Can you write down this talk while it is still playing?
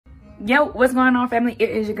Yo, what's going on, family? It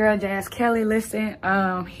is your girl Jazz Kelley. Listen,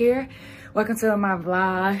 here. Welcome to my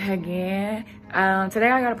vlog again. Today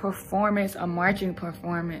I got a marching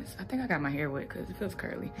performance. I think I got my hair wet because it feels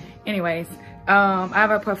curly. Anyways, I have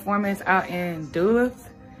a performance out in Duluth,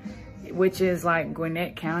 which is like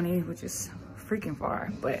Gwinnett County, which is freaking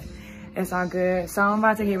far, but it's all good. So I'm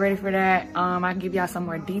about to get ready for that. I can give y'all some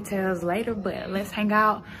more details later, but let's hang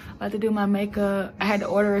out. About to do my makeup. I had to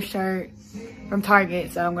order a shirt from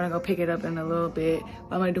Target, so I'm gonna go pick it up in a little bit.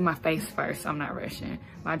 But I'm gonna do my face first, so I'm not rushing.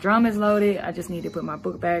 My drum is loaded. I just need to put my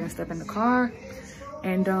book bag and stuff in the car.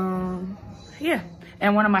 And yeah,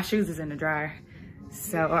 and one of my shoes is in the dryer.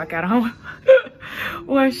 So I got on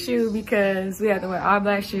one shoe because we have to wear all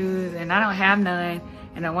black shoes and I don't have none.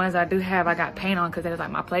 And the ones I do have, I got paint on because they're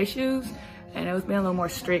like my play shoes. And it was being a little more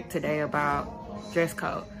strict today about dress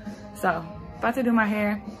code. So about to do my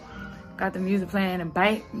hair. Got the music playing and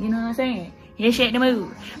bite, you know what I'm saying? You shake the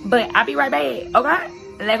move. But I'll be right back, okay?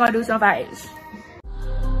 Let's go do some fights.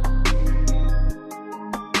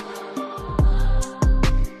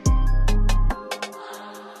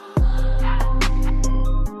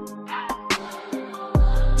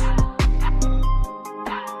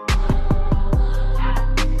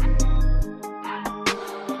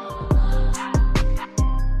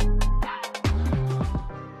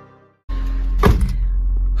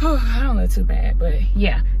 I don't look too bad, but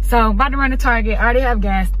yeah. So about to run to Target. I already have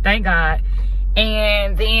gas, thank God.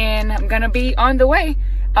 And then I'm gonna be on the way.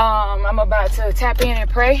 I'm about to tap in and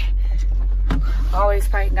pray. Always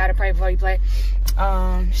pray, gotta pray before you play.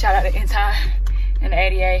 Shout out to N-Time and the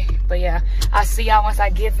ADA. But yeah, I'll see y'all once I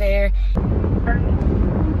get there.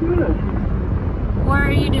 What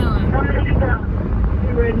are you doing?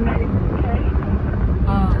 You ready to make okay?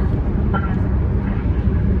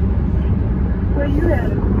 Where you at?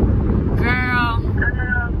 Girl,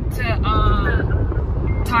 to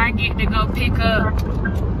Target to go pick up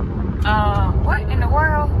what in the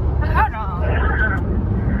world? Hold on.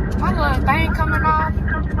 My little thing coming off.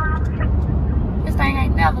 This thing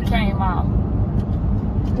ain't never came off.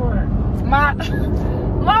 What?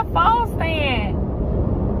 My phone stand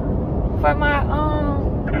for my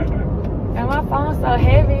and my phone's so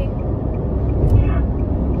heavy.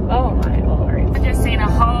 Oh my Lord. I just seen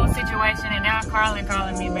a whole situation and now Carlin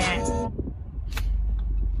calling me back.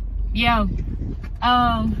 Yo,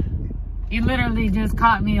 you literally just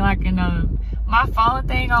caught me like in my phone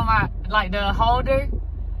thing on my, like the holder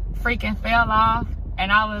freaking fell off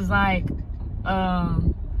and I was like,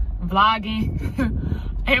 vlogging.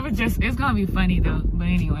 It's gonna be funny though, but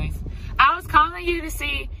anyways. I was calling you to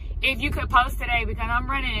see if you could post today because I'm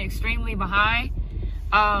running extremely behind.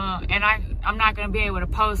 And I'm not gonna be able to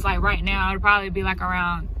post like right now. It'll probably be like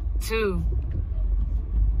around 2.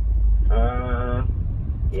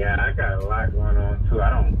 Yeah, I got a lot going on too.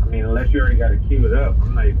 I mean, unless you already got it queued up,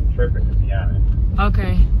 I'm not even tripping to be honest.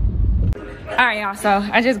 Okay. All right, y'all. So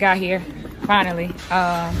I just got here finally.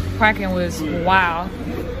 Parking was wild,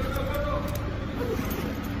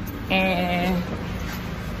 and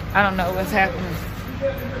I don't know what's happening.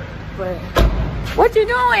 But what you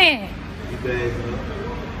doing?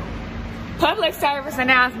 Public service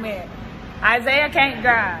announcement. Isaiah can't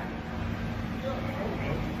drive.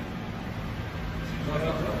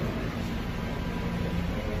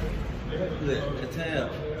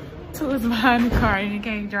 Two is behind the car and he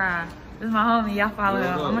can't drive. This is my homie. Y'all follow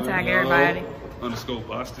him. I'm gonna tag everybody. _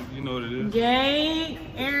 Boston. You know what it is. Yay,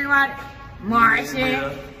 everybody.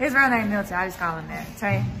 Martian. His real name Milton. I just call him that.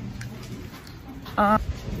 Tay.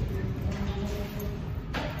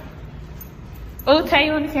 Oh, Tay,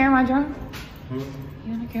 you want to carry my drum? You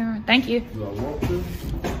want to carry? Thank you. Do I want to?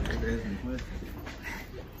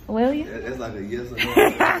 Will you? That's like a yes or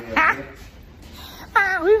no.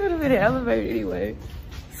 We would have been in the elevator anyway.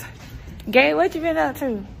 Gabe, what you been up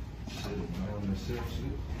to?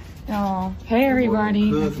 Oh, hey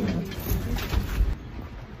everybody.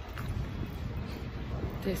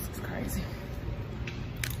 This is crazy.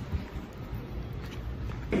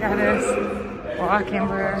 Got us walking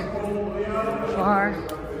far.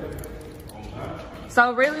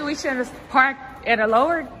 So really we should have parked at a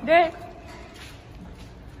lower deck?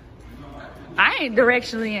 I ain't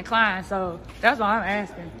directionally inclined, so that's all I'm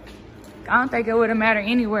asking. I don't think it would have mattered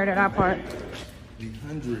anywhere that I parked.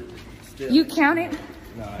 100 steps. You counted?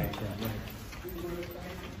 No, I ain't counting.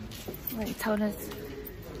 Wait, told us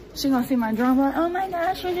she gonna see my drum like, oh my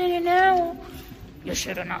gosh, you didn't know. You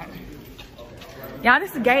should have known. Y'all,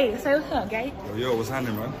 this is Gabe. Say what's up, Gabe. Yo, what's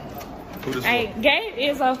happening, man? Who this Hey, Gabe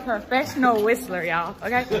is a professional whistler, y'all,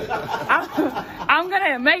 okay? I'm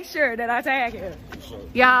gonna make sure that I tag him.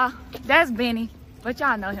 Y'all, that's Benny, but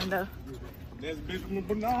y'all know him though. That's Benjamin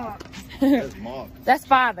Bernard. That's Mark. That's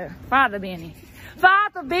Father Benny.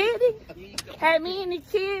 Father Benny had me and the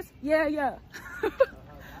kids. Yeah.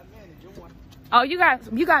 Oh, you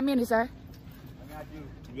got many, sir.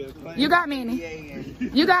 You got many.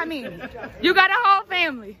 You got many. You got a whole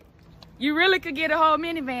family. You really could get a whole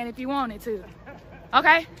minivan if you wanted to.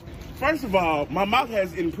 Okay? First of all, my mouth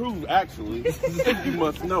has improved, actually, you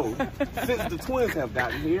must know, since the twins have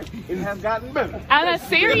gotten here. It has gotten better. I'm a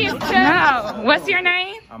serious no. What's your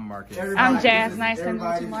name? I'm Marcus. I'm Jazz. Nice to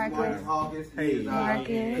meet you, Marcus. Hey,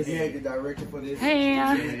 Marcus. the director for this. Hey,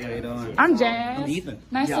 How you doing? I'm Jazz. I'm Ethan.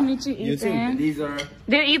 Nice to meet you, Ethan. These are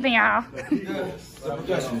They're Ethan, y'all. the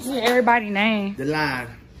percussions. Yeah, everybody name. The line.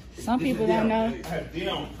 Some people don't know.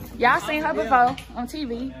 Y'all seen her before on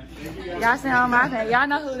TV. Y'all seen her on my page. Y'all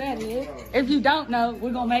know who that is. If you don't know,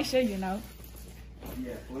 we're gonna make sure you know.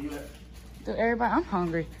 So everybody, I'm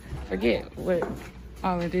hungry. Forget what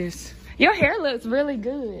all of this. Your hair looks really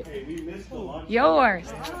good.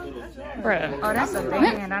 Yours. Bruh. Oh, that's a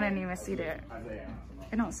band. I didn't even see that.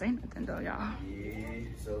 It don't say nothing though, y'all.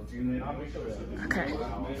 Okay.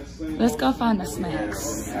 Let's go find the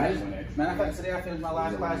snacks.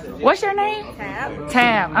 What's your name?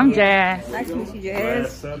 Tab. I'm Jazz. Nice to meet you,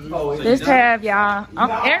 Jazz. This Tab, y'all.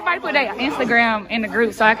 Everybody put their Instagram in the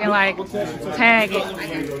group so I can like tag it.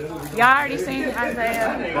 Y'all already seen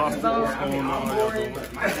Isaiah.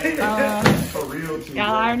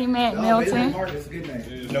 Y'all already met Milton.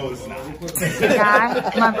 No, it's not. The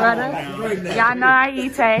guy, my brother. Y'all know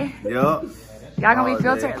Aite. Yup. Y'all gonna be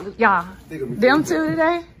filtered. Y'all. Them two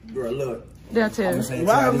today? Girl, look. Them two.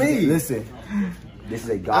 Why me? Listen. This is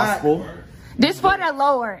a gospel. This for the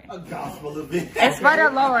Lord. A gospel event. It's for the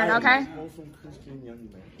Lord, okay?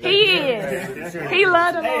 He is. He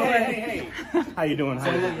love the Lord. How you doing? We're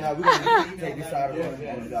gonna take this side of the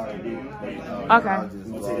road. Okay.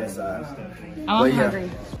 We'll take that side. I'm hungry.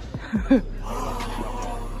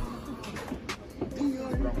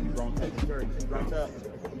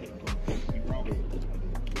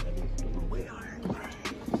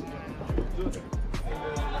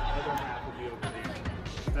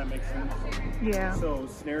 Does that make sense? Yeah. So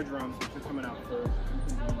snare drums, which are coming out first.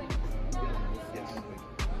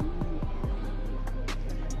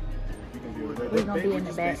 We're gonna be in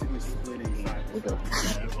the back.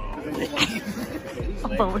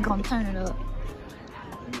 But we're gonna turn it up.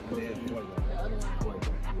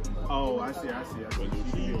 Oh, I see. You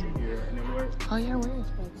can be over here. And then where? Oh yeah, where is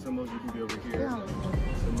Some of you can be over here. Yeah.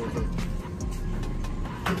 Some of them.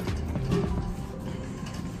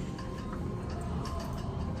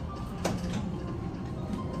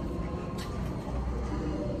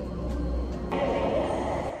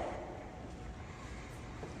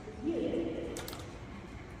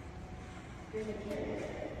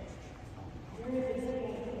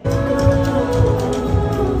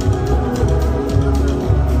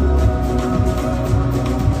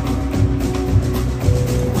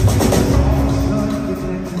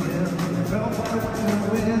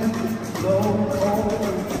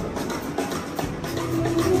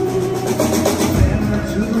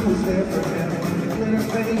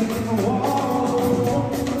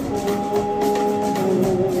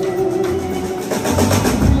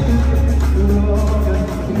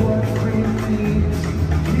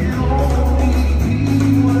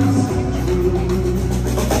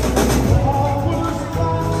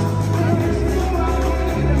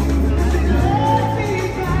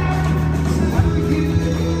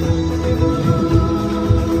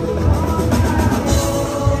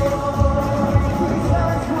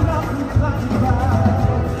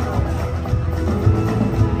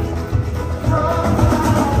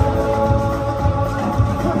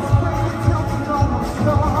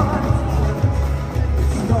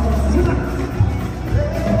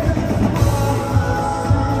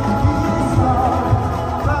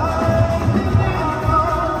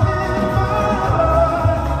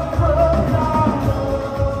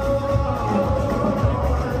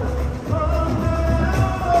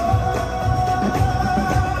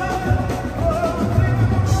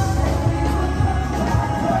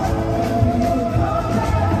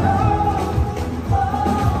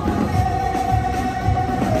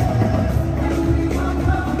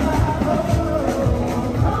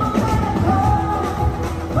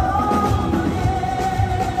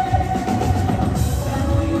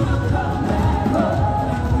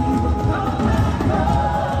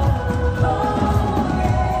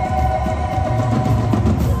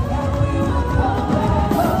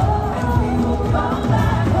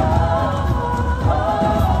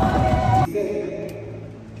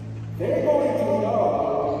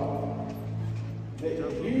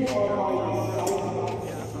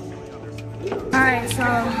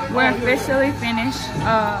 we're officially finished.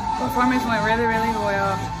 Performance went really, really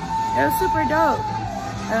well. It was super dope.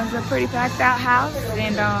 It was a pretty packed out house,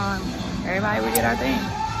 and everybody, we did our thing.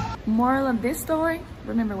 Moral of this story,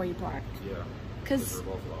 remember where you parked. Yeah. Cause, We're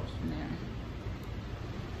both lost. yeah.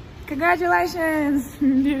 Congratulations,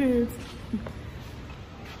 dudes.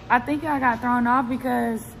 I think I got thrown off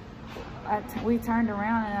because we turned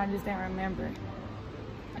around and I just didn't remember.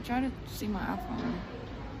 I tried to see my iPhone.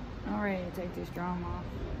 I'm ready to take this drum off.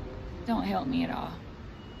 Don't help me at all.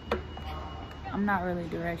 I'm not really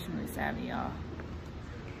directionally savvy, y'all.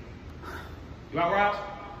 You all right?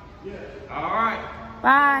 Yeah. All right.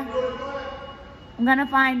 Bye. I'm gonna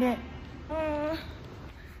find it. All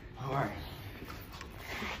right.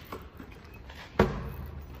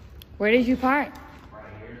 Where did you park? Right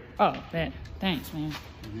here. Oh, that. Thanks, man.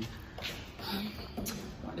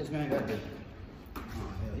 Why this man got the? Oh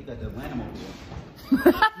hell, he got the Lanimobile.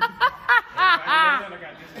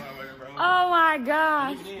 Oh my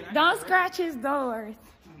gosh! Don't scratch his doors.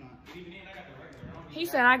 He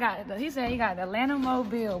said he said he got the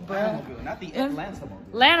Lanimobile, bro. Lanimobile, not the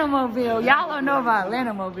Atlantamobile. Lanimobile. Y'all don't know about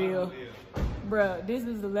Lanimobile. Bro, this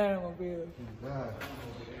is the Lanimobile.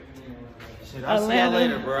 Shit, I'll see y'all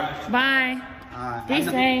later, bro. Bye. Be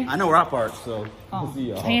safe. I know where I park, so Oh, see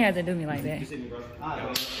y'all. he had to do me like that.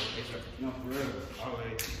 No, for real.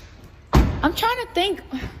 I'm trying to think.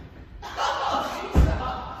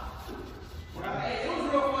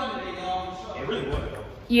 It really was.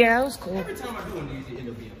 Yeah, it was cool. Every time I do one of these, it end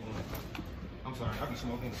up being fun. I'm sorry, I be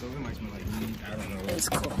smoking, so it might smell like weed. I don't know. It's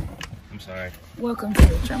cool. I'm sorry. Welcome to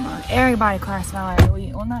the Tremont. Everybody class smell like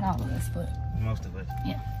weed. Well, not all of us, but Most of it.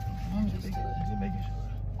 yeah. I'm used to it. Just making sure.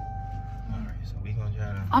 All right, so we gonna try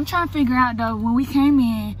to. I'm trying to figure out though when we came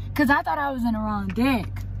in, cause I thought I was in the wrong deck.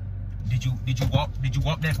 Did you walk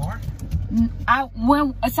that far?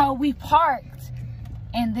 So we parked,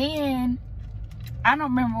 and then I don't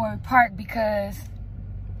remember where we parked because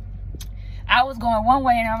I was going one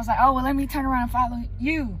way and I was like, oh well, let me turn around and follow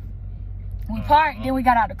you. We parked, then we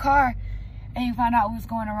got out the car, and you found out we was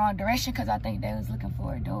going the wrong direction because I think they was looking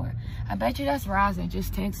for a door. I bet you that's Roz that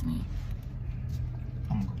just text me.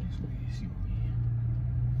 I'm gonna go this way. See what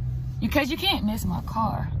we. Because you can't miss my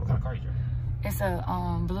car. What kind of car you drive? It's a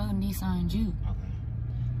blue Nissan Juke. Okay.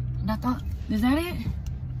 And I thought, is that it?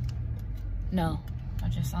 No, I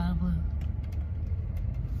just saw the blue.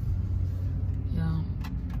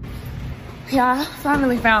 Yeah, I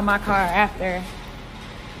finally found my car after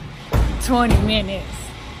 20 minutes.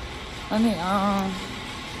 Let me,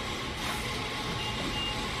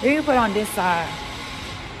 we can put on this side.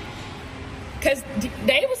 Cause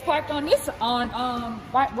they was parked on this,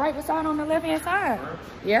 right beside on the left hand side.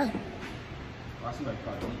 Yeah. I see like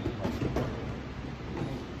car.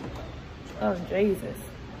 Oh, Jesus.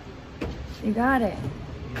 You got it.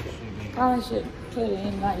 Probably should put it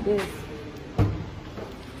in like this.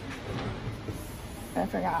 I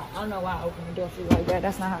forgot. I don't know why I opened the door for you like that.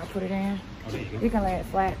 That's not how I put it in. Oh, there you go. You can lay it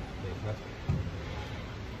flat.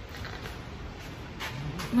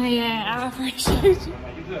 Man, I appreciate you.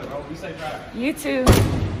 You good, bro? Be safe, drive. You too.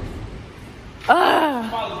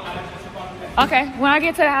 Okay, when I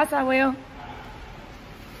get to the house, I will.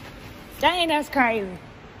 Dang, that's crazy.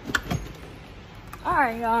 All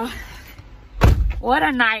right, y'all. What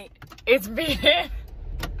a night it's been.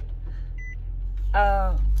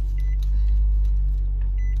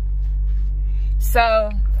 So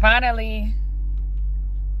finally,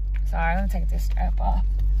 sorry, I'm gonna take this strap off.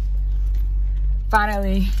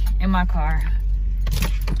 Finally in my car.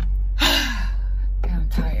 I'm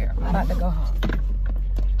tired. I'm about to go home.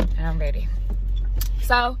 And I'm ready.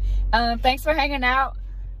 So, thanks for hanging out.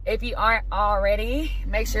 If you aren't already,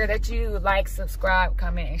 make sure that you like, subscribe,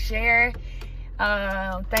 comment, and share.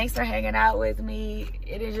 Thanks for hanging out with me.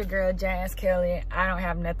 It is your girl, Jazz Kelley. I don't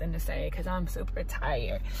have nothing to say because I'm super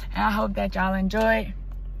tired. And I hope that y'all enjoyed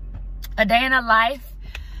a day in the life.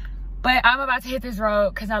 But I'm about to hit this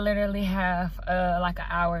road because I literally have like an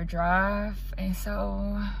hour drive. And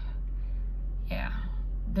so, yeah,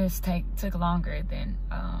 this took longer than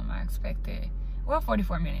I expected. Well,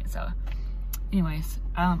 44 minutes. So, anyways,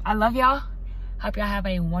 I love y'all. Hope y'all have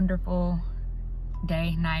a wonderful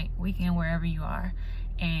day, night, weekend, wherever you are.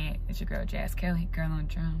 And it's your girl, Jazz Kelley, girl on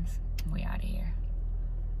drums. We out of here.